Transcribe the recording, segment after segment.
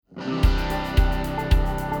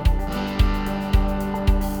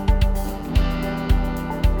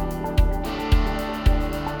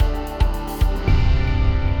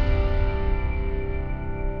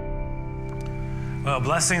Well,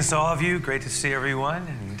 blessings to all of you. Great to see everyone.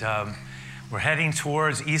 And we're heading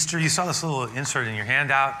towards Easter. You saw this little insert in your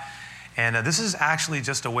handout. And this is actually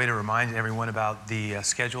just a way to remind everyone about the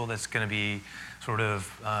schedule that's going to be sort of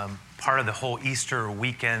part of the whole Easter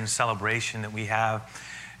weekend celebration that we have.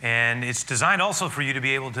 And it's designed also for you to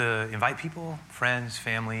be able to invite people, friends,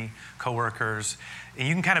 family, coworkers. And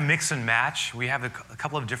you can kind of mix and match. We have a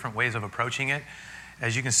couple of different ways of approaching it.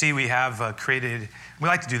 As you can see, we have created, we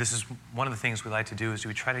like to do, this is one of the things we like to do, is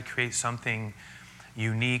we try to create something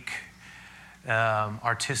unique,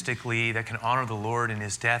 artistically, that can honor the Lord in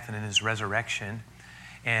his death and in his resurrection.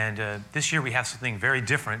 And this year we have something very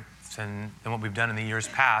different than what we've done in the years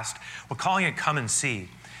past. We're calling it Come and See.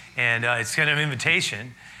 And it's kind of an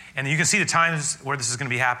invitation. And you can see the times where this is going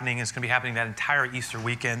to be happening. It's going to be happening that entire Easter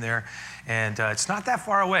weekend there. And it's not that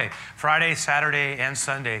far away. Friday, Saturday, and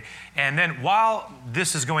Sunday. And then while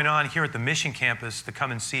this is going on here at the Mission Campus, the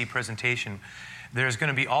Come and See presentation, there's going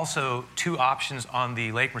to be also two options on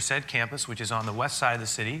the Lake Merced campus, which is on the west side of the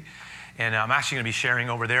city. And I'm actually going to be sharing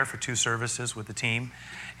over there for two services with the team.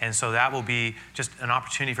 And so that will be just an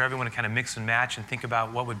opportunity for everyone to kind of mix and match and think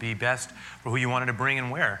about what would be best for who you wanted to bring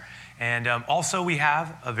and where. And also we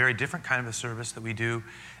have a very different kind of a service that we do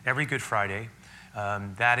every Good Friday.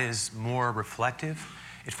 That is more reflective.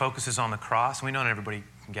 It focuses on the cross. We know not everybody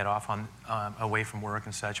can get off on away from work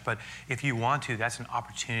and such, but if you want to, that's an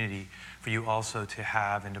opportunity for you also to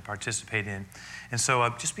have and to participate in. And so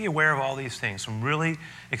just be aware of all these things, some really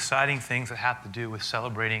exciting things that have to do with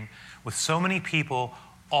celebrating with so many people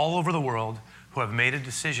all over the world who have made a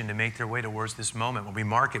decision to make their way towards this moment. When we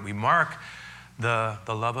mark it, we mark the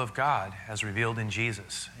love of God as revealed in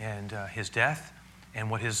Jesus and his death and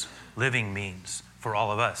what his living means for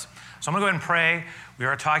all of us. So I'm going to go ahead and pray. We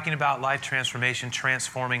are talking about life transformation,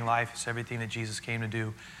 transforming life. It's everything that Jesus came to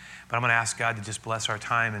do. But I'm going to ask God to just bless our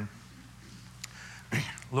time. And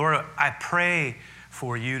Lord, I pray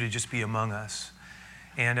for you to just be among us.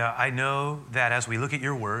 And I know that as we look at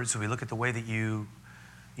your words, we look at the way that you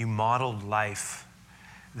modeled life,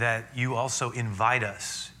 that you also invite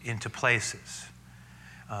us into places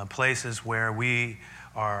where we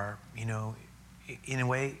are, in a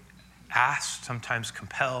way, asked, sometimes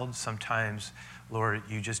compelled, sometimes, Lord,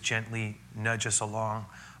 you just gently nudge us along.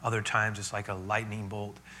 Other times it's like a lightning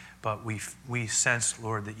bolt. But we sense,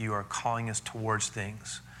 Lord, that you are calling us towards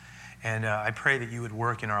things. And I pray that you would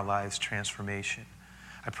work in our lives transformation.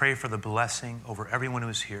 I pray for the blessing over everyone who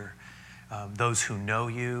is here. Those who know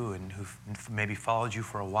you and who've maybe followed you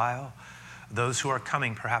for a while, those who are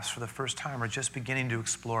coming perhaps for the first time or just beginning to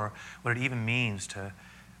explore what it even means to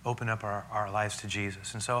open up our lives to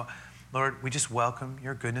Jesus. And so, Lord, we just welcome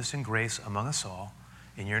your goodness and grace among us all.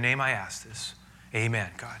 In your name I ask this. Amen,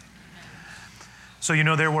 God. So,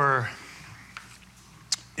 there were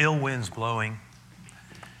ill winds blowing.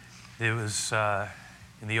 It was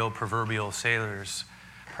in the old proverbial sailor's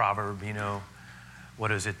proverb,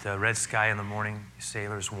 what is it? The red sky in the morning,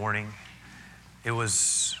 sailor's warning. It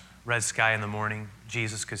was red sky in the morning.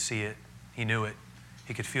 Jesus could see it. He knew it.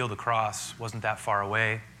 He could feel the cross. Wasn't that far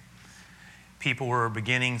away. People were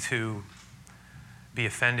beginning to be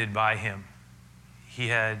offended by him. He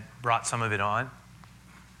had brought some of it on.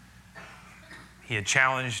 He had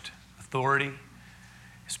challenged authority,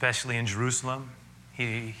 especially in Jerusalem.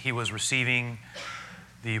 He was receiving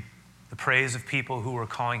the praise of people who were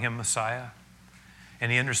calling him Messiah.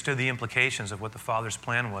 And he understood the implications of what the Father's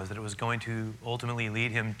plan was, that it was going to ultimately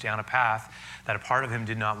lead him down a path that a part of him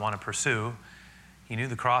did not want to pursue. He knew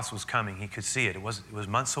the cross was coming. He could see it. It was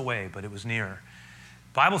months away, but it was near.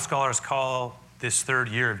 Bible scholars call this third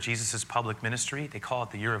year of Jesus' public ministry, they call it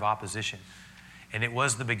the year of opposition. And it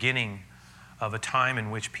was the beginning of a time in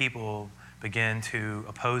which people began to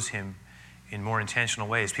oppose him in more intentional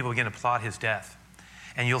ways. People began to plot his death.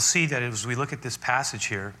 And you'll see that as we look at this passage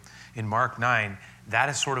here in Mark 9, that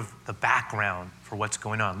is sort of the background for what's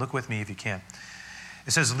going on. Look with me if you can.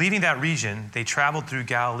 It says, leaving that region, they traveled through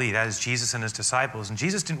Galilee. That is Jesus and his disciples. And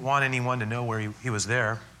Jesus didn't want anyone to know where he was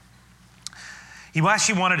there. He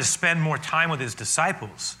actually wanted to spend more time with his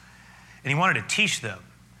disciples. And he wanted to teach them.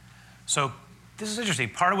 So this is interesting.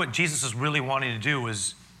 Part of what Jesus was really wanting to do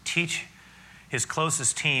was teach his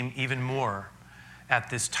closest team even more at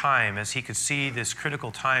this time. As he could see this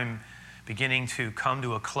critical time beginning to come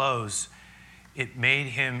to a close, it made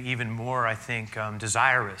him even more, I think,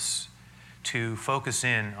 desirous to focus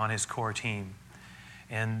in on his core team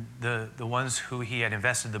and the ones who he had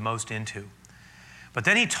invested the most into. But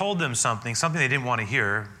then he told them something they didn't want to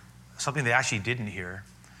hear, something they actually didn't hear.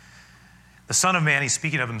 The Son of Man, he's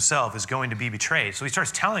speaking of himself, is going to be betrayed. So he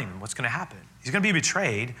starts telling them what's going to happen. He's going to be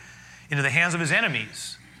betrayed into the hands of his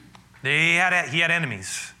enemies. He had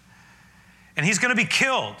enemies. And he's going to be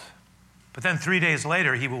killed. But then 3 days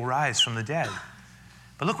later, he will rise from the dead.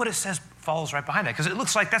 But look what it says follows right behind that, because it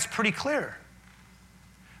looks like that's pretty clear.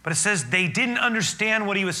 But it says they didn't understand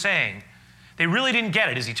what he was saying. They really didn't get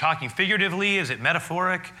it. Is he talking figuratively? Is it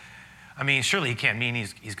metaphoric? I mean, surely he can't mean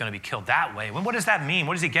he's going to be killed that way. What does that mean?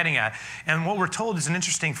 What is he getting at? And what we're told is an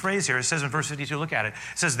interesting phrase here. It says in verse 52, look at it.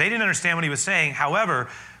 It says they didn't understand what he was saying, however,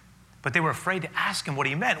 but they were afraid to ask him what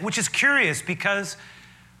he meant, which is curious because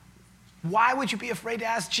why would you be afraid to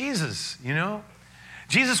ask Jesus, you know?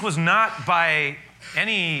 Jesus was not by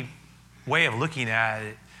any way of looking at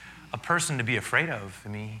it a person to be afraid of. I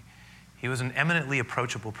mean, he was an eminently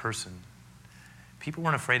approachable person. People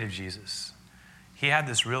weren't afraid of Jesus. He had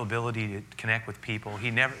this real ability to connect with people.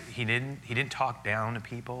 He didn't talk down to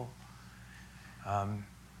people.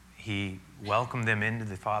 He welcomed them into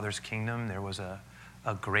the Father's kingdom. There was a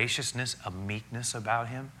graciousness, a meekness about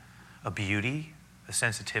him, a beauty, a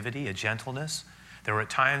sensitivity, a gentleness. There were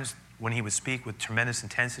times when he would speak with tremendous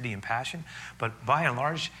intensity and passion, but by and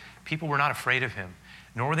large, people were not afraid of him,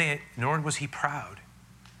 nor was he proud.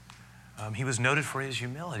 He was noted for his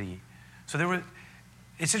humility. So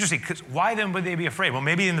it's interesting, because why then would they be afraid? Well,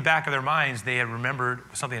 maybe in the back of their minds, they had remembered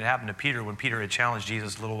something that happened to Peter when Peter had challenged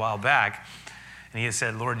Jesus a little while back. And he had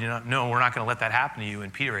said, Lord, no, we're not going to let that happen to you.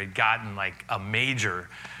 And Peter had gotten like a major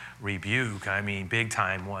rebuke, I mean, big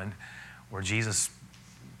time one, where Jesus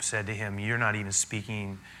said to him, you're not even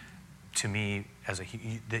speaking to me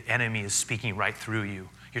the enemy is speaking right through you.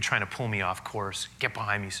 You're trying to pull me off course. Get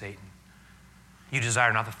behind me, Satan. You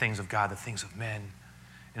desire not the things of God, the things of men.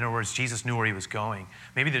 In other words, Jesus knew where he was going.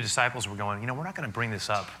 Maybe the disciples were going, we're not going to bring this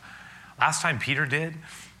up. Last time Peter did,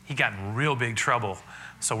 he got in real big trouble.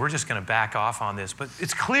 So we're just going to back off on this. But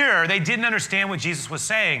it's clear they didn't understand what Jesus was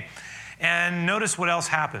saying. And notice what else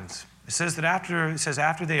happens. It says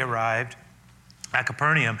after they arrived at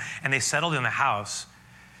Capernaum and they settled in the house,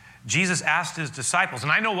 Jesus asked his disciples,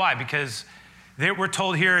 and I know why, because we're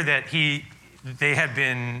told here that they had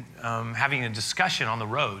been having a discussion on the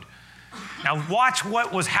road. Now watch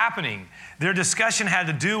what was happening. Their discussion had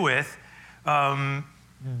to do with,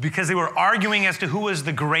 because they were arguing as to who was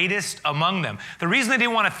the greatest among them. The reason they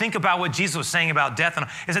didn't want to think about what Jesus was saying about death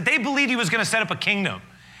is that they believed he was going to set up a kingdom.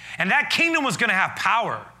 And that kingdom was going to have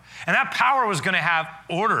power. And that power was going to have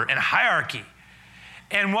order and hierarchy.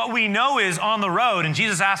 And what we know is on the road, and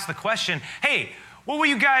Jesus asked the question, hey, what were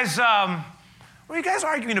you guys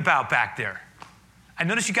arguing about back there? I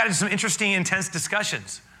noticed you got into some interesting, intense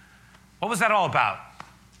discussions. What was that all about?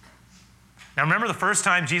 Now remember the first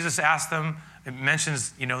time Jesus asked them, it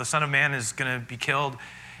mentions, the Son of Man is going to be killed,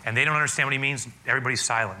 and they don't understand what he means. Everybody's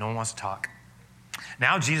silent. No one wants to talk.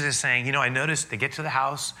 Now Jesus is saying, I noticed they get to the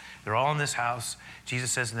house. They're all in this house.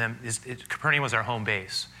 Jesus says to them, Capernaum was our home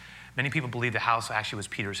base. Many people believe the house actually was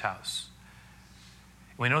Peter's house.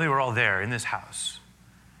 We know they were all there in this house.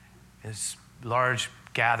 This large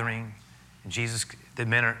gathering. And Jesus, the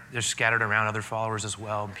men they're scattered around other followers as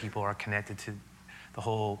well. And people are connected to the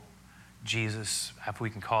whole Jesus, if we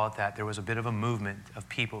can call it that. There was a bit of a movement of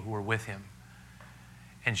people who were with him.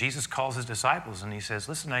 And Jesus calls his disciples and he says,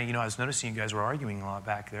 listen, I was noticing you guys were arguing a lot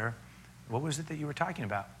back there. What was it that you were talking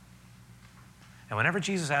about? And whenever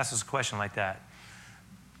Jesus asks us a question like that,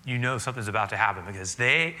 something's about to happen, because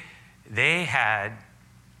they had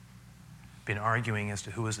been arguing as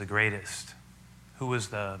to who was the greatest, who was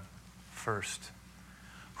the first,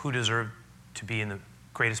 who deserved to be in the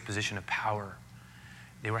greatest position of power.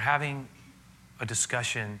 They were having a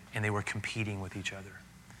discussion and they were competing with each other.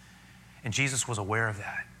 And Jesus was aware of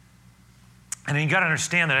that. And then you got to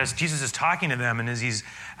understand that as Jesus is talking to them and as he's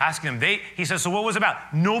asking them, he says, so what was it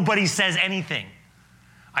about? Nobody says anything.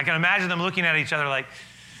 I can imagine them looking at each other like,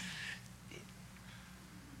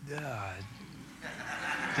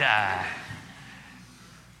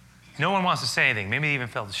 no one wants to say anything. Maybe they even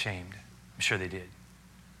felt ashamed. I'm sure they did.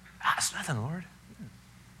 It's nothing, Lord.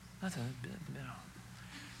 Nothing.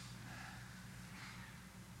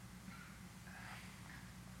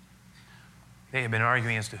 They had been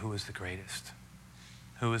arguing as to who was the greatest,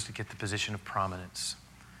 who was to get the position of prominence.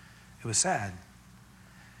 It was sad.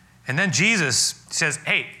 And then Jesus says,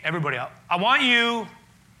 hey, everybody, I want you,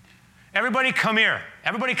 everybody come here.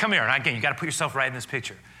 Everybody come here. And again, you got to put yourself right in this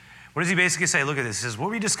picture. What does he basically say? Look at this. He says, what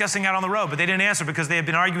were you discussing out on the road? But they didn't answer because they had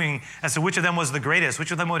been arguing as to which of them was the greatest,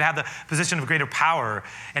 which of them would have the position of greater power.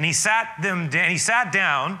 And he sat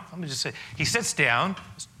down. Let me just say, he sits down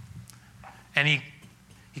and he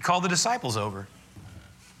called the disciples over.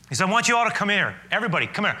 He said, I want you all to come here. Everybody,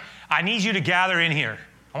 come here. I need you to gather in here.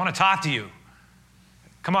 I want to talk to you.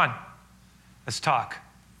 Come on. Let's talk.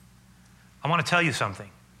 I want to tell you something.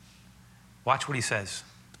 Watch what he says.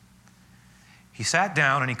 He sat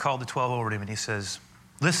down and he called the 12 over to him and he says,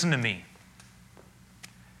 listen to me,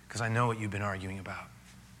 because I know what you've been arguing about.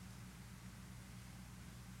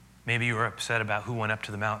 Maybe you were upset about who went up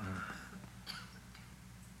to the mountain.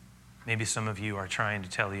 Maybe some of you are trying to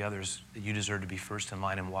tell the others that you deserve to be first in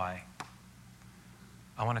line and why.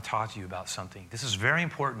 I want to talk to you about something. This is very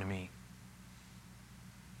important to me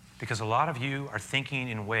because a lot of you are thinking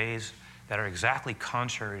in ways that are exactly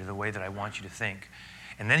contrary to the way that I want you to think.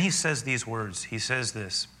 And then he says these words. He says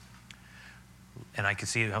this, and I can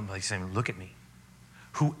see him like saying, look at me.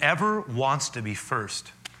 Whoever wants to be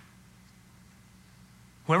first,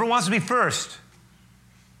 you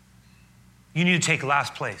need to take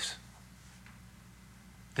last place.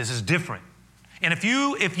 This is different. And if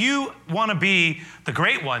you want to be the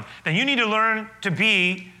great one, then you need to learn to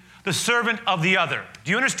be the servant of the other.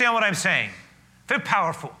 Do you understand what I'm saying? Very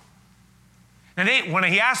powerful. And when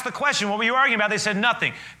he asked the question, what were you arguing about? They said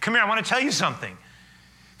nothing. Come here, I want to tell you something.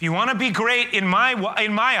 If you want to be great in my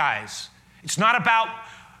eyes, it's not about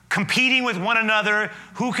competing with one another,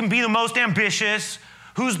 who can be the most ambitious,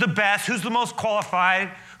 who's the best, who's the most qualified,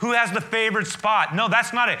 who has the favored spot. No,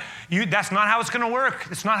 that's not it. That's not how it's going to work.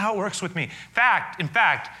 It's not how it works with me. In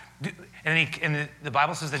fact, the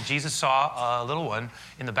Bible says that Jesus saw a little one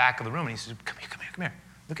in the back of the room, and he said, come here.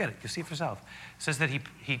 Look at it. You'll see it for yourself. It says that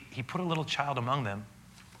he put a little child among them,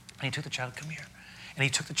 and he took the child, come here. And he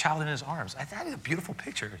took the child in his arms. I thought it was a beautiful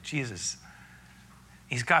picture of Jesus.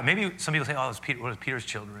 Maybe some people say, oh, it was Peter's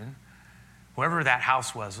children. Whoever that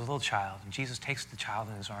house was a little child. And Jesus takes the child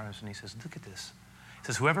in his arms and he says, look at this. He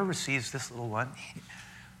says, whoever receives this little one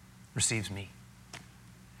receives me.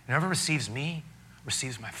 And whoever receives me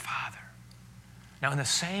receives my Father. Now in the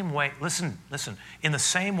same way, listen, in the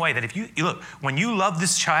same way that look, when you love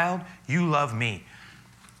this child, you love me.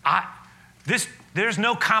 There's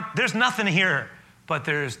nothing here, but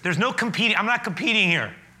there's no competing. I'm not competing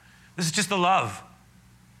here. This is just the love.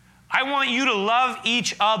 I want you to love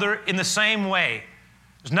each other in the same way.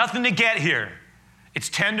 There's nothing to get here. It's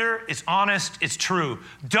tender, it's honest, it's true.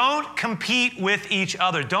 Don't compete with each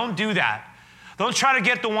other. Don't do that. Don't try to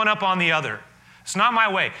get the one up on the other. It's not my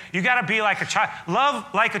way. You got to be like a child. Love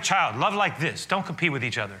like a child. Love like this. Don't compete with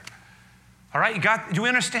each other. All right? Do we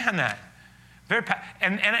understand that?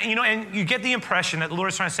 And you get the impression that the Lord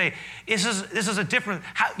is trying to say, this is a different,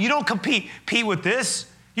 you don't compete with this.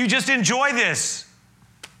 You just enjoy this.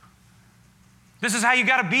 This is how you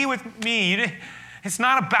got to be with me. It's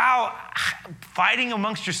not about fighting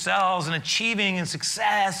amongst yourselves and achieving and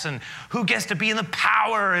success and who gets to be in the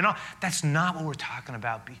power and all. That's not what we're talking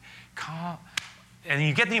about. Be calm. And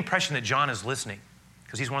you get the impression that John is listening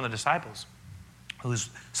because he's one of the disciples.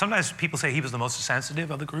 Sometimes people say he was the most sensitive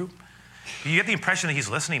of the group. You get the impression that he's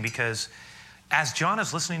listening because as John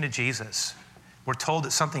is listening to Jesus, we're told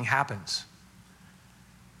that something happens.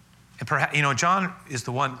 And perhaps, John is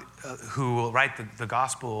the one who will write the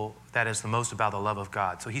gospel that is the most about the love of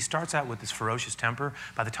God. So he starts out with this ferocious temper.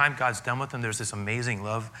 By the time God's done with him, there's this amazing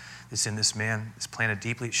love that's in this man. It's planted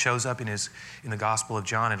deeply. It shows up in the Gospel of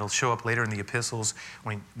John. It'll show up later in the epistles,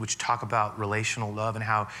 which talk about relational love and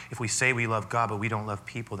how if we say we love God but we don't love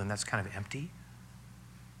people, then that's kind of empty.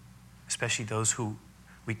 Especially those who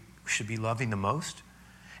we should be loving the most.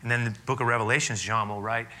 And then the book of Revelations, John will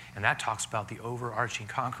write, and that talks about the overarching,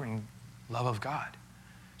 conquering love of God.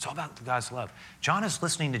 It's all about God's love. John is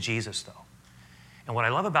listening to Jesus, though. And what I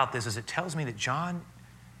love about this is it tells me that John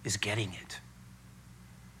is getting it.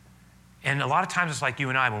 And a lot of times it's like you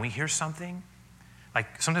and I, when we hear something,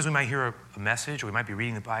 like sometimes we might hear a message, or we might be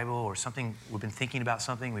reading the Bible, or something, we've been thinking about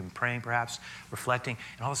something, we've been praying perhaps, reflecting,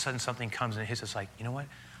 and all of a sudden something comes and it hits us like, you know what?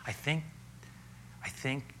 I think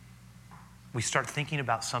we start thinking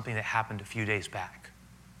about something that happened a few days back,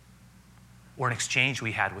 or an exchange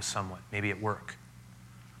we had with someone, maybe at work,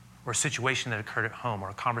 or a situation that occurred at home, or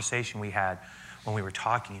a conversation we had when we were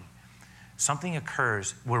talking. Something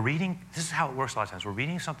occurs, we're reading, this is how it works a lot of times. We're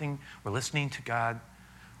reading something, we're listening to God,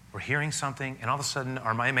 we're hearing something, and all of a sudden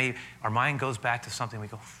our mind goes back to something, we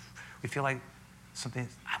feel like something,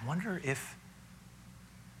 I wonder if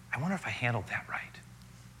I handled that right.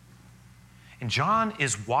 And John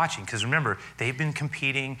is watching, because remember, they've been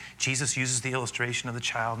competing. Jesus uses the illustration of the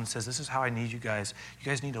child and says, this is how I need you guys. You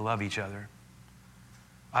guys need to love each other.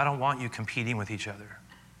 I don't want you competing with each other.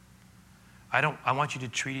 I want you to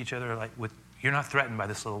treat each other you're not threatened by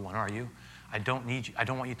this little one, are you? I don't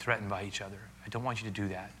want you threatened by each other. I don't want you to do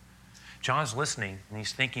that. John's listening and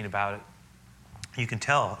he's thinking about it. You can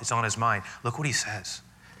tell it's on his mind. Look what he says.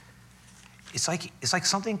 It's like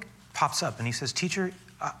something pops up and he says, teacher,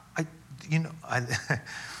 I kind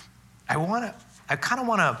of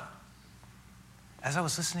want to as I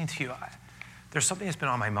was listening to you, there's something that's been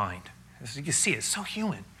on my mind. As you can see, it's so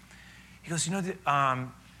human. He goes,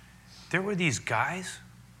 there were these guys,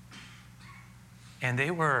 and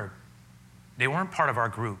they weren't part of our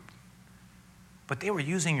group, but they were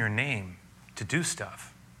using your name to do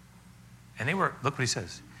stuff. And look what he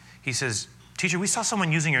says. He says, teacher, we saw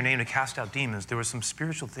someone using your name to cast out demons. There were some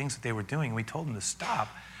spiritual things that they were doing, and we told them to stop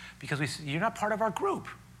because we said, you're not part of our group.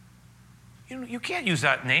 You can't use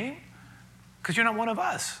that name because you're not one of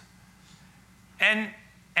us. And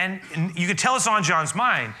you could tell it's on John's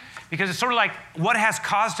mind because it's sort of like what has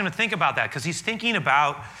caused him to think about that, because he's thinking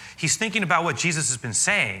about what Jesus has been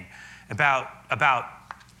saying about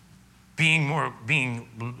being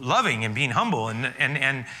loving and being humble,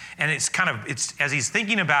 and it's as he's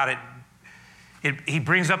thinking about it, he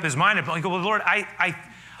brings up his mind and he goes, well, Lord,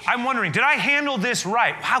 I'm wondering, did I handle this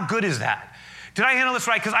right? How good is that? Did I handle this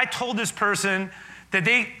right? Because I told this person that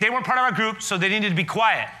they weren't part of our group, so they needed to be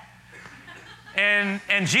quiet.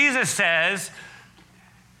 And Jesus says,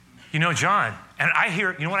 John, and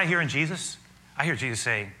you know what I hear in Jesus? I hear Jesus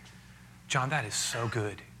saying, John, that is so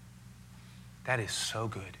good. That is so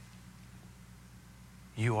good.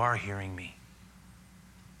 You are hearing me.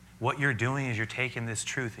 What you're doing is you're taking this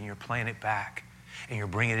truth and you're playing it back and you're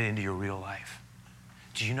bringing it into your real life.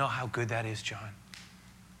 Do you know how good that is, John?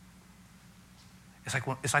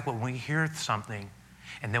 It's like when we hear something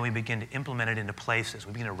and then we begin to implement it into places.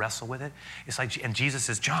 We begin to wrestle with it. It's like, and Jesus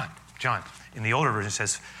says, John, in the older version it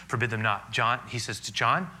says, forbid them not. John, he says to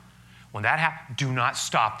John, when that happens, do not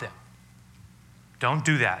stop them. Don't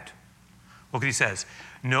do that. Look what he says.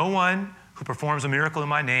 No one who performs a miracle in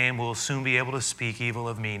my name will soon be able to speak evil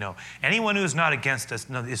of me. No. Anyone who is not against us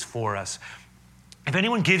is for us. If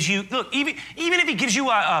anyone gives you, look, even if he gives you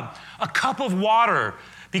a cup of water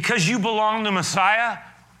because you belong to Messiah,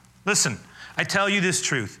 listen, I tell you this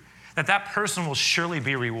truth, that person will surely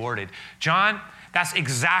be rewarded. John, that's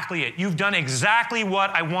exactly it. You've done exactly what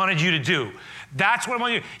I wanted you to do. That's what I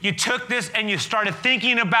want you to do. You took this and you started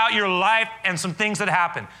thinking about your life and some things that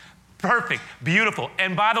happened. Perfect, beautiful.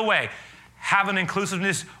 And by the way, have an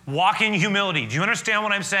inclusiveness, walk in humility. Do you understand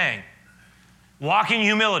what I'm saying? Walk in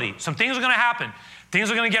humility. Some things are going to happen. Things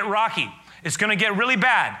are going to get rocky. It's going to get really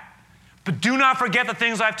bad. But do not forget the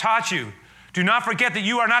things I've taught you. Do not forget that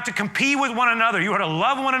you are not to compete with one another. You are to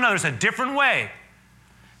love one another. It's a different way.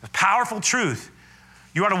 A powerful truth.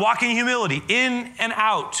 You are to walk in humility, in and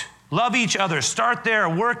out. Love each other. Start there,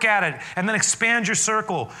 work at it, and then expand your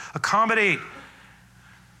circle. Accommodate.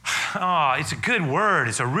 Oh, it's a good word.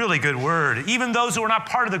 It's a really good word. Even those who are not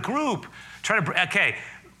part of the group,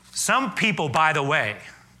 some people, by the way,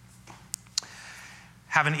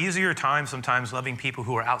 have an easier time sometimes loving people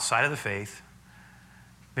who are outside of the faith.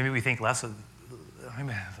 Maybe we think less of,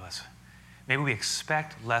 maybe we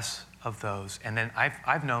expect less of those. And then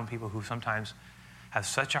I've known people who sometimes have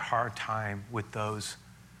such a hard time with those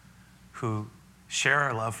who share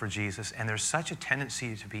our love for Jesus, and there's such a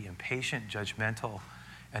tendency to be impatient, judgmental,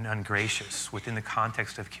 and ungracious within the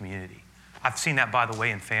context of community. I've seen that, by the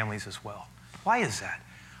way, in families as well. Why is that?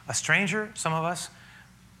 A stranger, some of us,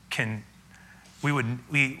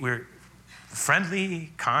 we're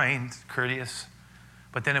friendly, kind, courteous,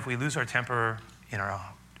 but then if we lose our temper in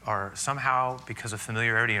our somehow because of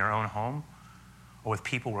familiarity in our own home or with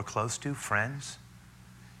people we're close to, friends,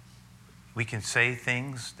 we can say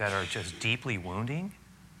things that are just deeply wounding,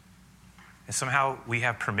 and somehow we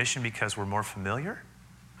have permission because we're more familiar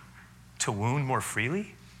to wound more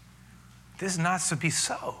freely. This is not to be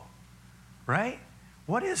so, right?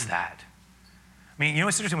 What is that? I mean,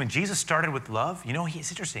 what's interesting? When Jesus started with love,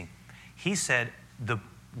 it's interesting. He said, the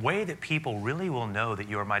way that people really will know that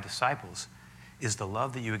you are my disciples is the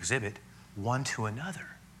love that you exhibit one to another.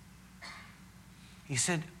 He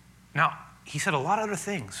said a lot of other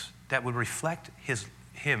things that would reflect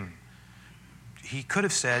him. He could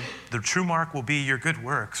have said, the true mark will be your good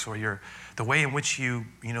works, or the way in which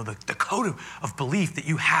the code of belief that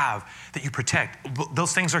you have, that you protect.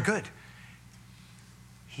 Those things are good.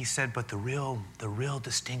 He said, but the real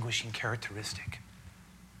distinguishing characteristic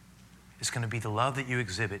is going to be the love that you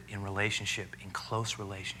exhibit in relationship, in close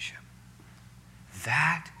relationship.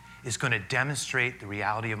 That is going to demonstrate the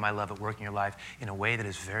reality of my love at work in your life in a way that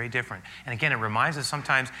is very different. And again, it reminds us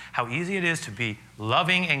sometimes how easy it is to be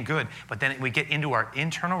loving and good, but then we get into our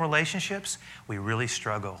internal relationships, we really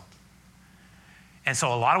struggle. And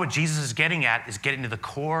so a lot of what Jesus is getting at is getting to the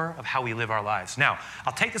core of how we live our lives. Now,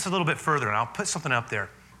 I'll take this a little bit further, and I'll put something up there.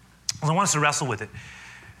 I want us to wrestle with it.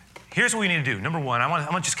 Here's what we need to do. Number one, I want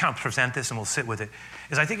to just kind of present this and we'll sit with it,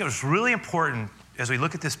 is I think it was really important as we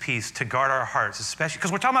look at this piece to guard our hearts, especially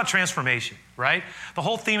because we're talking about transformation, right? The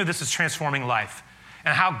whole theme of this is transforming life.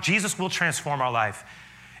 and how Jesus will transform our life.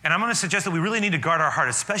 And I'm going to suggest that we really need to guard our heart,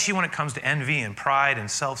 especially when it comes to envy and pride and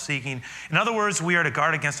self-seeking. In other words, we are to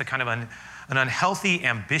guard against a kind of an unhealthy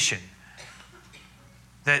ambition.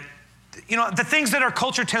 That, the things that our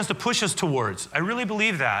culture tends to push us towards. I really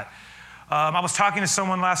believe that. I was talking to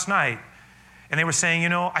someone last night, and they were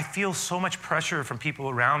saying, I feel so much pressure from people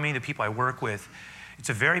around me, the people I work with. It's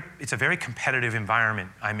a very competitive environment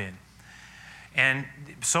I'm in. And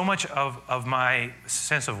so much of my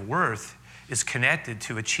sense of worth is connected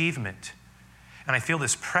to achievement. And I feel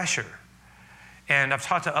this pressure. And I've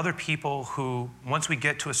talked to other people who, once we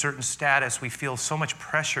get to a certain status, we feel so much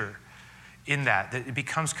pressure in that it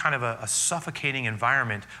becomes kind of a suffocating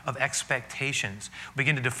environment of expectations. We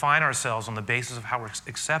begin to define ourselves on the basis of how we're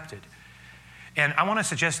accepted. And I want to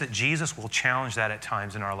suggest that Jesus will challenge that at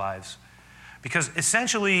times in our lives. Because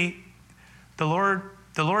essentially, the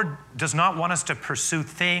Lord does not want us to pursue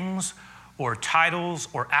things or titles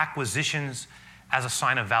or acquisitions as a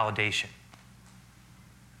sign of validation.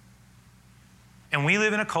 And we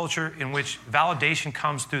live in a culture in which validation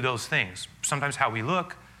comes through those things. Sometimes how we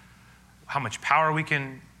look, how much power we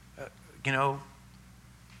can, be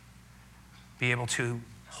able to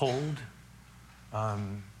hold,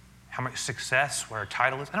 how much success, where our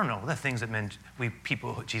title is. I don't know, the things that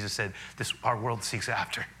Jesus said, our world seeks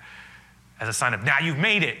after as a sign of, now you've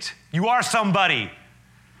made it. You are somebody.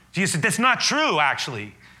 Jesus said, that's not true,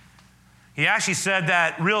 actually. He actually said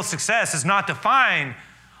that real success is not defined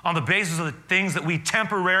on the basis of the things that we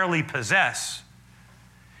temporarily possess.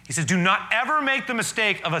 He says, do not ever make the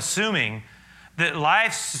mistake of assuming that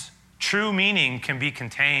life's true meaning can be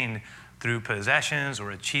contained through possessions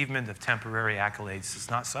or achievement of temporary accolades. It's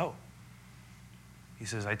not so. He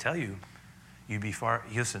says, I tell you,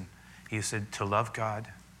 listen, he said to love God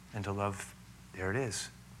and to love, there it is,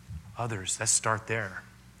 others. Let's start there.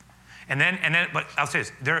 And then, but I'll say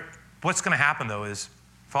this, what's going to happen though is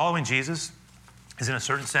following Jesus is in a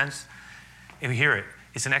certain sense, if you hear it,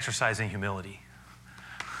 it's an exercise in humility.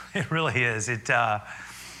 It really is. It's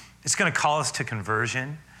going to call us to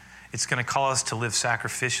conversion. It's going to call us to live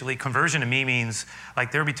sacrificially. Conversion to me means,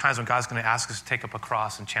 like, there'll be times when God's going to ask us to take up a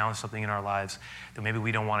cross and challenge something in our lives that maybe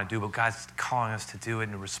we don't want to do, but God's calling us to do it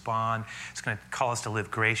and to respond. It's going to call us to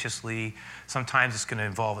live graciously. Sometimes it's going to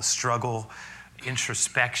involve a struggle,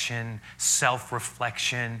 introspection,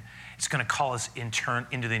 self-reflection. It's going to call us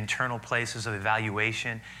into the internal places of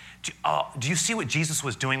evaluation. Do you see what Jesus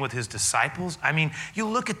was doing with his disciples? I mean, you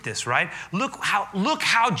look at this, right? Look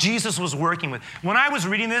how Jesus was working with. When I was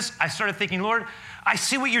reading this, I started thinking, Lord, I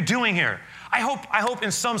see what you're doing here. I hope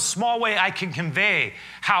in some small way I can convey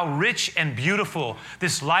how rich and beautiful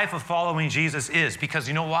this life of following Jesus is. Because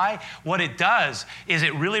you know why? What it does is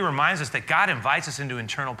it really reminds us that God invites us into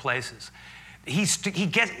internal places.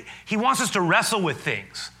 He wants us to wrestle with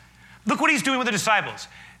things. Look what he's doing with the disciples.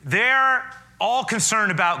 They're all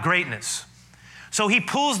concerned about greatness. So he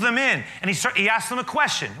pulls them in and he asks them a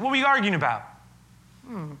question. What were you arguing about?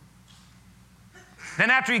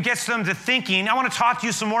 Then after he gets them to thinking, I want to talk to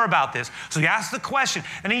you some more about this. So he asks the question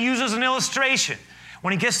and he uses an illustration.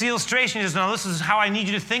 When he gets the illustration, he says, no, this is how I need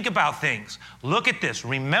you to think about things. Look at this.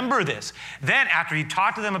 Remember this. Then after he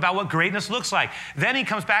talked to them about what greatness looks like, then he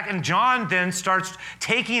comes back and John then starts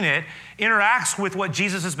taking it, interacts with what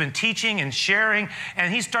Jesus has been teaching and sharing,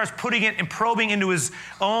 and he starts putting it and probing into his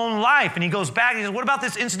own life. And he goes back and he says, what about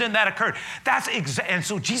this incident that occurred? And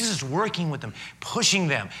so Jesus is working with them, pushing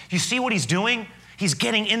them. You see what he's doing? He's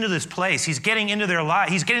getting into this place. He's getting into their life.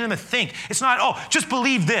 He's getting them to think. It's not, just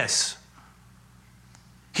believe this.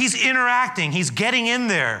 He's interacting. He's getting in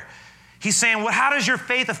there. He's saying, well, how does your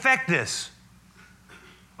faith affect this?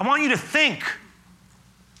 I want you to think.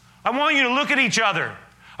 I want you to look at each other.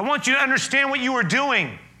 I want you to understand what you are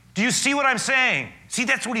doing. Do you see what I'm saying? See,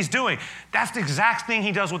 that's what he's doing. That's the exact thing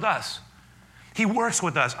he does with us. He works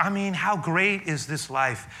with us. I mean, how great is this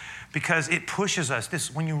life? Because it pushes us.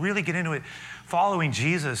 When you really get into it, following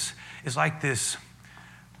Jesus is like this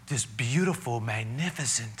beautiful,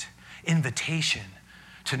 magnificent invitation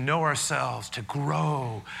to know ourselves, to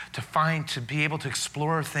grow, to be able to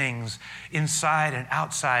explore things inside and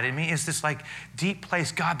outside. I mean, it's this like deep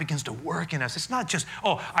place God begins to work in us. It's not just,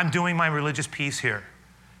 I'm doing my religious piece here.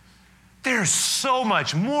 There's so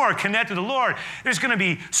much more connected to the Lord. There's going to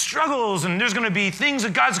be struggles and there's going to be things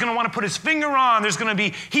that God's going to want to put his finger on. There's going to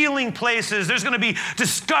be healing places. There's going to be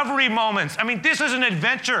discovery moments. I mean, this is an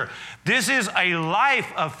adventure. This is a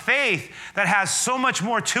life of faith that has so much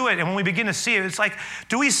more to it. And when we begin to see it, it's like,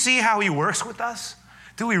 do we see how he works with us?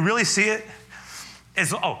 Do we really see it?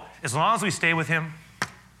 As long as we stay with him,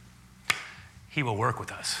 he will work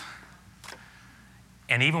with us.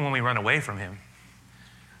 And even when we run away from him,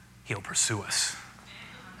 he'll pursue us.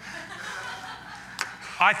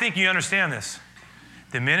 I think you understand this.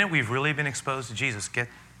 The minute we've really been exposed to Jesus,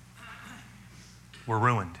 we're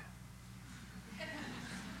ruined.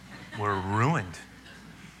 We're ruined.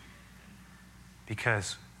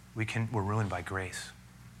 Because we're ruined by grace.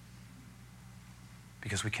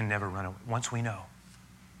 Because we can never run away. Once we know,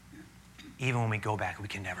 even when we go back, we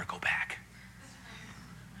can never go back.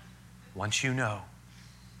 Once you know,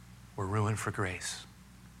 we're ruined for grace.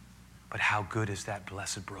 But how good is that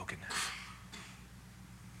blessed brokenness?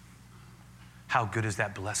 How good is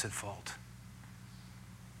that blessed fault?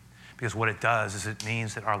 Because what it does is it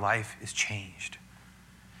means that our life is changed.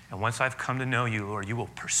 And once I've come to know you, Lord, you will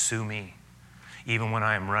pursue me. Even when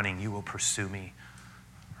I am running, you will pursue me,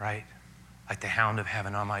 right? Like the hound of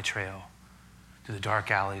heaven on my trail. Through the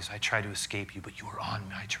dark alleys, I try to escape you, but you are on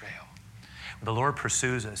my trail. When the Lord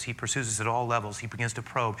pursues us, he pursues us at all levels. He begins to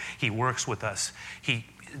probe. He works with us.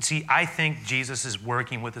 I think Jesus is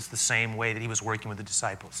working with us the same way that he was working with the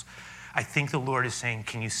disciples. I think the Lord is saying,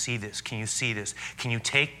 can you see this? Can you see this? Can you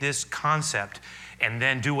take this concept and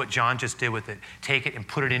then do what John just did with it? Take it and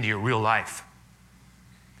put it into your real life.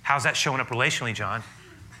 How's that showing up relationally, John?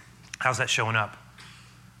 How's that showing up?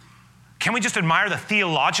 Can we just admire the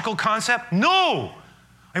theological concept? No!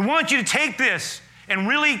 I want you to take this and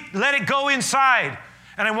really let it go inside.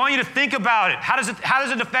 And I want you to think about it. How does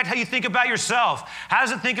it affect how you think about yourself? How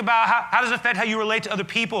does it affect how you relate to other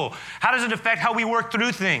people? How does it affect how we work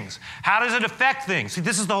through things? How does it affect things? See,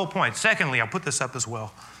 this is the whole point. Secondly, I'll put this up as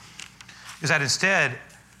well, is that instead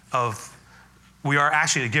of we are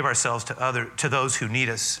actually to give ourselves to those who need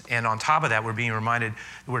us. And on top of that, we're being reminded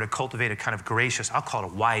that we're to cultivate a kind of gracious, I'll call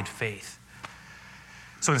it a wide faith.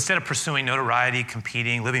 So instead of pursuing notoriety,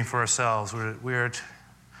 competing, living for ourselves, we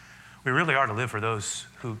really are to live for those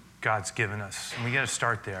who God's given us. And we got to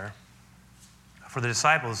start there. For the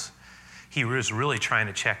disciples, he was really trying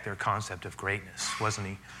to check their concept of greatness, wasn't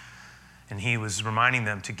he? And he was reminding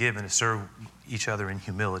them to give and to serve each other in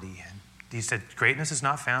humility. And he said, greatness is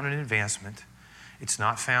not found in advancement. It's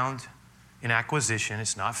not found in acquisition.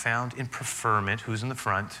 It's not found in preferment, who's in the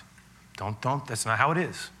front. Don't, that's not how it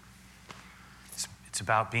is. It's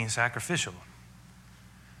about being sacrificial.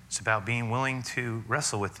 It's about being willing to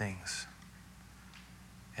wrestle with things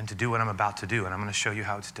and to do what I'm about to do. And I'm going to show you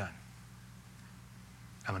how it's done.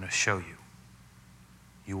 I'm going to show you.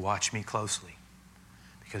 You watch me closely.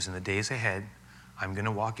 Because in the days ahead, I'm going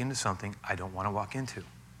to walk into something I don't want to walk into.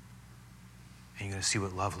 And you're going to see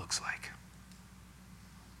what love looks like.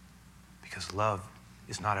 Because love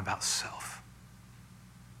is not about self.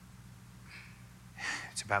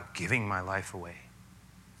 It's about giving my life away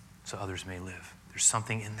so others may live. There's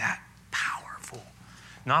something in that powerful.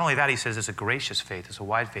 Not only that, he says it's a gracious faith, it's a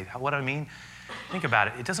wide faith. What do I mean? Think about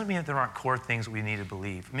it. It doesn't mean that there aren't core things that we need to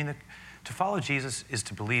believe. I mean, to follow Jesus is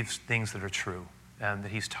to believe things that are true and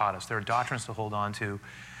that he's taught us. There are doctrines to hold on to.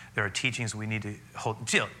 There are teachings we need to hold.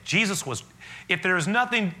 Jesus was, if there is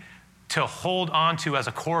nothing to hold on to as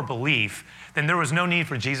a core belief, then there was no need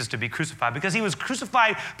for Jesus to be crucified, because he was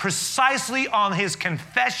crucified precisely on his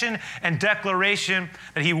confession and declaration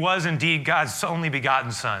that he was indeed God's only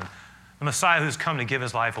begotten Son, the Messiah who's come to give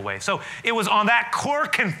his life away. So it was on that core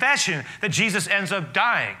confession that Jesus ends up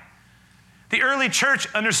dying. The early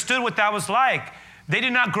church understood what that was like. They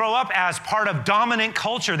did not grow up as part of dominant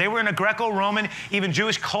culture. They were in a Greco-Roman, even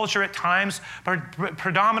Jewish culture at times, but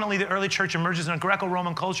predominantly the early church emerges in a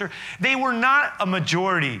Greco-Roman culture. They were not a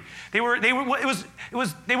majority. They were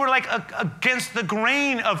like against the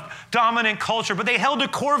grain of dominant culture, but they held to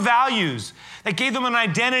core values that gave them an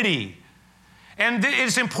identity. And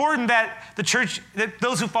it's important that the church, that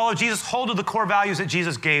those who follow Jesus hold to the core values that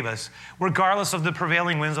Jesus gave us, regardless of the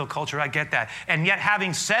prevailing winds of culture. I get that. And yet,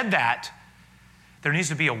 having said that, there needs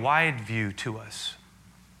to be a wide view to us.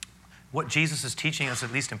 What Jesus is teaching us,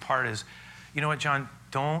 at least in part, is, you know what, John,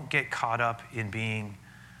 don't get caught up in being,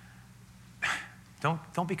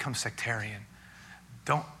 don't become sectarian.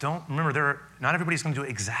 Remember, not everybody's going to do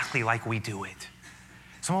it exactly like we do it.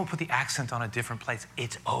 Someone will put the accent on a different place.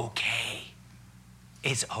 It's okay.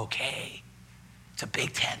 It's okay. It's a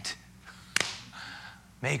big tent.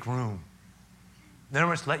 Make room. In other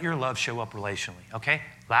words, let your love show up relationally, okay?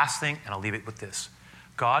 Last thing, and I'll leave it with this.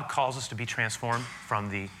 God calls us to be transformed from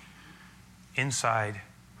the inside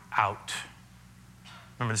out.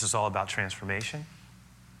 Remember, this is all about transformation.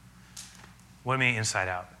 What do I mean inside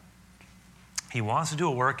out? He wants to do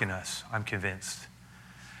a work in us, I'm convinced.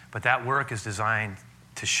 But that work is designed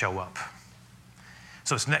to show up.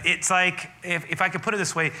 So it's like, if I could put it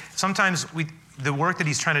this way, sometimes the work that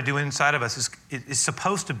he's trying to do inside of us is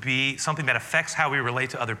supposed to be something that affects how we relate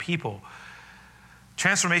to other people.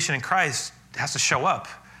 Transformation in Christ has to show up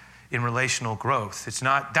in relational growth. It's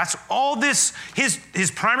not, that's all this,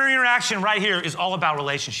 his primary interaction right here is all about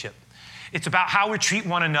relationship. It's about how we treat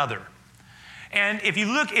one another. And if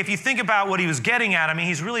you think about what he was getting at, I mean,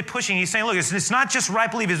 he's really pushing, he's saying, look, it's not just right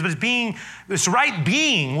belief, it's right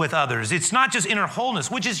being with others. It's not just inner wholeness,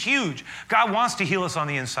 which is huge. God wants to heal us on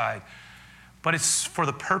the inside. But it's for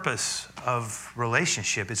the purpose of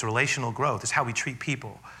relationship. It's relational growth. It's how we treat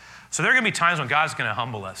people. So there are going to be times when God's going to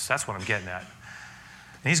humble us. That's what I'm getting at.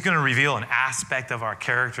 And he's going to reveal an aspect of our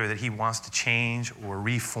character that he wants to change or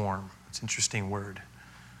reform. It's an interesting word.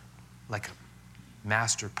 Like a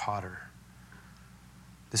master potter.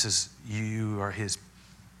 You are his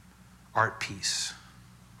art piece.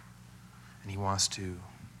 And he wants to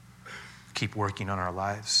keep working on our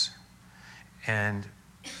lives. And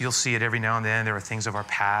you'll see it every now and then. There are things of our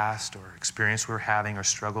past or experience we're having or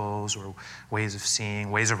struggles or ways of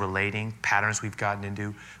seeing, ways of relating, patterns we've gotten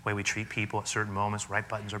into, way we treat people at certain moments, right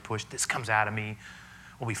buttons are pushed, this comes out of me,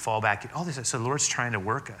 or we fall back. All this. So the Lord's trying to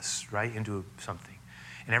work us, right, into something.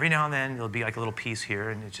 And every now and then, there'll be like a little piece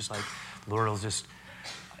here, and it's just like, the Lord will just,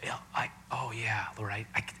 Lord,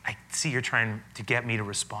 I see you're trying to get me to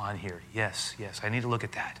respond here. Yes, I need to look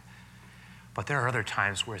at that. But there are other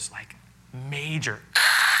times where it's like major,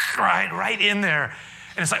 right in there.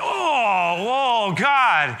 And it's like, whoa,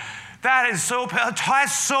 God, that's so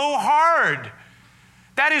hard.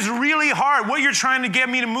 That is really hard. What you're trying to get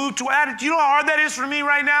me to move to, do you know how hard that is for me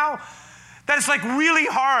right now? That is like really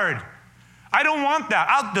hard. I don't want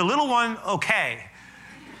that. The little one, okay.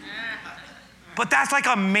 But that's like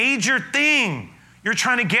a major thing you're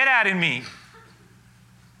trying to get at in me.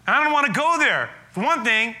 And I don't want to go there. For one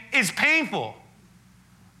thing, it's painful.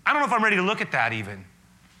 I don't know if I'm ready to look at that even.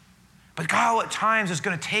 But God at times is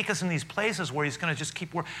going to take us in these places where he's going to just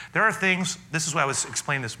keep working. There are things, this is what I was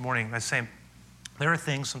explaining this morning. I was saying, there are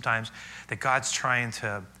things sometimes that God's trying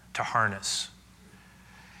to harness.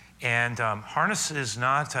 And harness is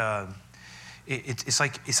not, it's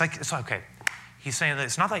okay. He's saying that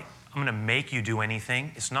it's not like I'm going to make you do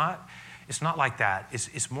anything. It's not like that.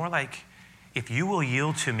 It's more like, if you will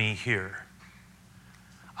yield to me here,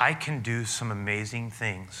 I can do some amazing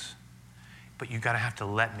things, but you got to have to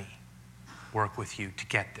let me work with you to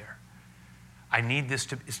get there. I need this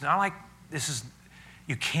to, it's not like this is,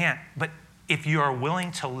 you can't, but if you are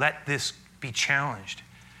willing to let this be challenged,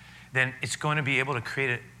 then it's going to be able to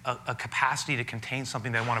create a capacity to contain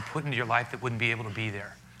something that I want to put into your life that wouldn't be able to be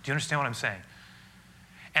there. Do you understand what I'm saying?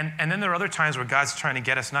 And then there are other times where God's trying to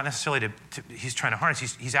get us, not necessarily he's trying to harness,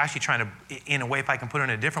 he's actually trying to, in a way, if I can put it in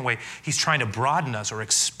a different way, he's trying to broaden us or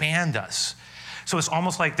expand us. So it's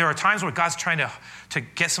almost like there are times where God's trying to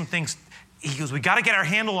get some things, he goes, we got to get our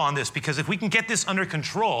handle on this, because if we can get this under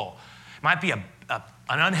control, it might be an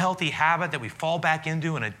unhealthy habit that we fall back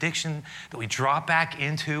into, an addiction that we drop back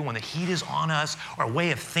into when the heat is on us, or a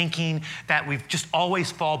way of thinking that we've just always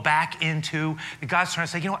fall back into. And God's trying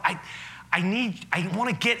to say, you know what, I want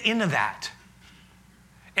to get into that.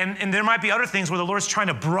 And there might be other things where the Lord's trying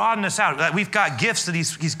to broaden us out. Like we've got gifts that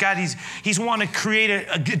he's wanting to create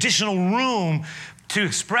an additional room to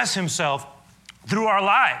express himself through our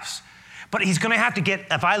lives. But he's going to have to get,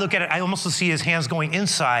 if I look at it, I almost see his hands going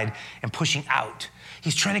inside and pushing out.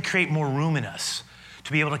 He's trying to create more room in us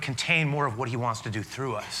to be able to contain more of what he wants to do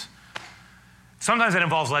through us. Sometimes that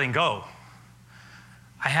involves letting go.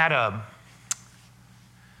 I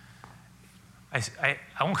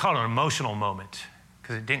won't call it an emotional moment,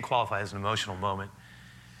 because it didn't qualify as an emotional moment,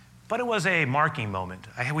 but it was a marking moment.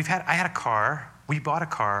 I had a car. We bought a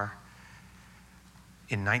car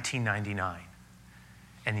in 1999,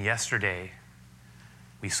 and yesterday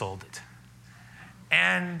we sold it.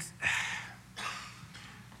 And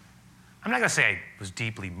I'm not going to say I was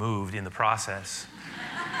deeply moved in the process,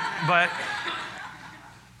 but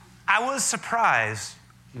I was surprised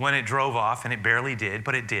when it drove off, and it barely did,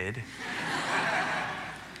 but it did.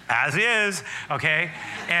 As is, okay?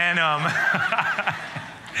 And,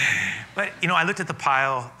 but, I looked at the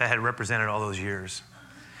pile that had represented all those years.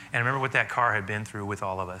 And I remember what that car had been through with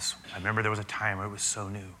all of us. I remember there was a time where it was so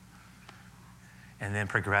new. And then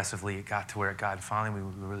progressively it got to where it got, and finally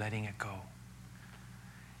we were letting it go.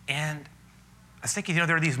 And I was thinking,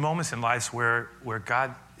 there are these moments in life where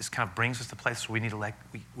God just kind of brings us to places where we need to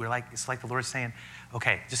it's like the Lord's saying,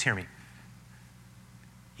 okay, just hear me.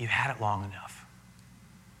 You've had it long enough.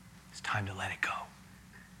 It's time to let it go.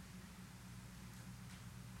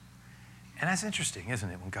 And that's interesting, isn't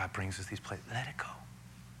it, when God brings us these places? Let it go.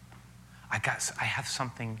 I have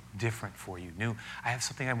something different for you, new. I have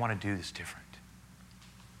something I want to do that's different.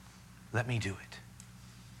 Let me do it.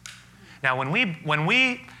 Now, when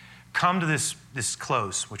we come to this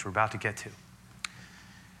close, which we're about to get to,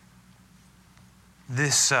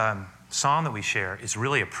 this song that we share is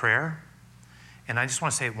really a prayer. And I just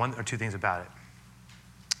want to say one or two things about it.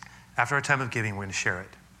 After our time of giving, we're going to share it,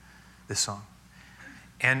 this song.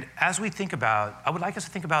 And as we think about, I would like us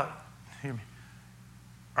to think about, hear me,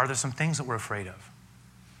 are there some things that we're afraid of?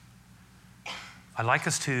 I'd like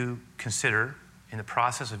us to consider, in the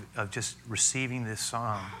process of just receiving this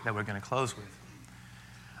song that we're going to close with,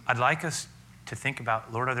 I'd like us to think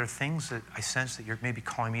about, Lord, are there things that I sense that you're maybe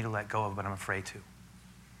calling me to let go of, but I'm afraid to?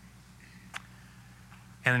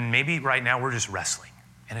 And maybe right now we're just wrestling,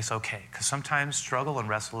 and it's okay, because sometimes struggle and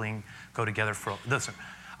wrestling go together. Listen,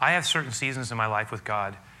 I have certain seasons in my life with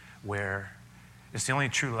God where it's the only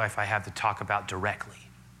true life I have to talk about directly,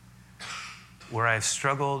 where I've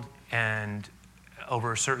struggled and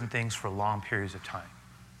over certain things for long periods of time.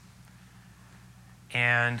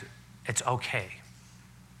 And it's okay.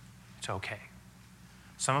 It's okay.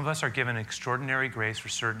 Some of us are given extraordinary grace for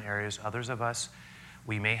certain areas. Others of us,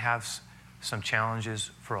 we may have some challenges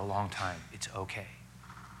for a long time. It's okay.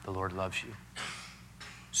 The Lord loves you.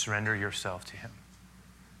 Surrender yourself to him.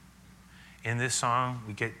 In this song,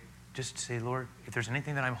 we get just to say, Lord, if there's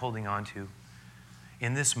anything that I'm holding on to,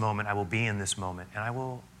 in this moment, I will be in this moment, and I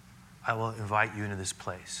will invite you into this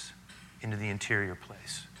place, into the interior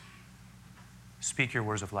place. Speak your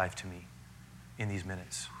words of life to me in these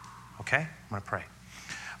minutes. Okay? I'm going to pray.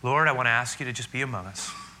 Lord, I want to ask you to just be among us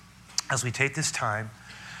as we take this time.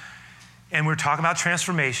 And we're talking about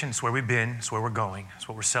transformation. It's where we've been. It's where we're going. It's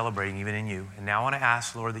what we're celebrating, even in you. And now I want to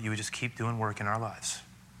ask, Lord, that you would just keep doing work in our lives.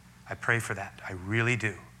 I pray for that. I really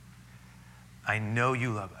do. I know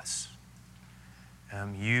you love us.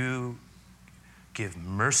 You give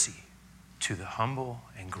mercy to the humble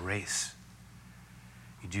and grace.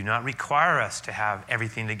 You do not require us to have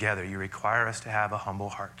everything together. You require us to have a humble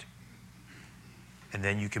heart. And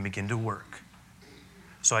then you can begin to work.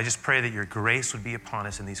 So I just pray that your grace would be upon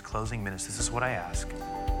us in these closing minutes. This is what I ask.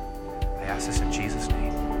 I ask this in Jesus'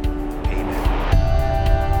 name. Amen.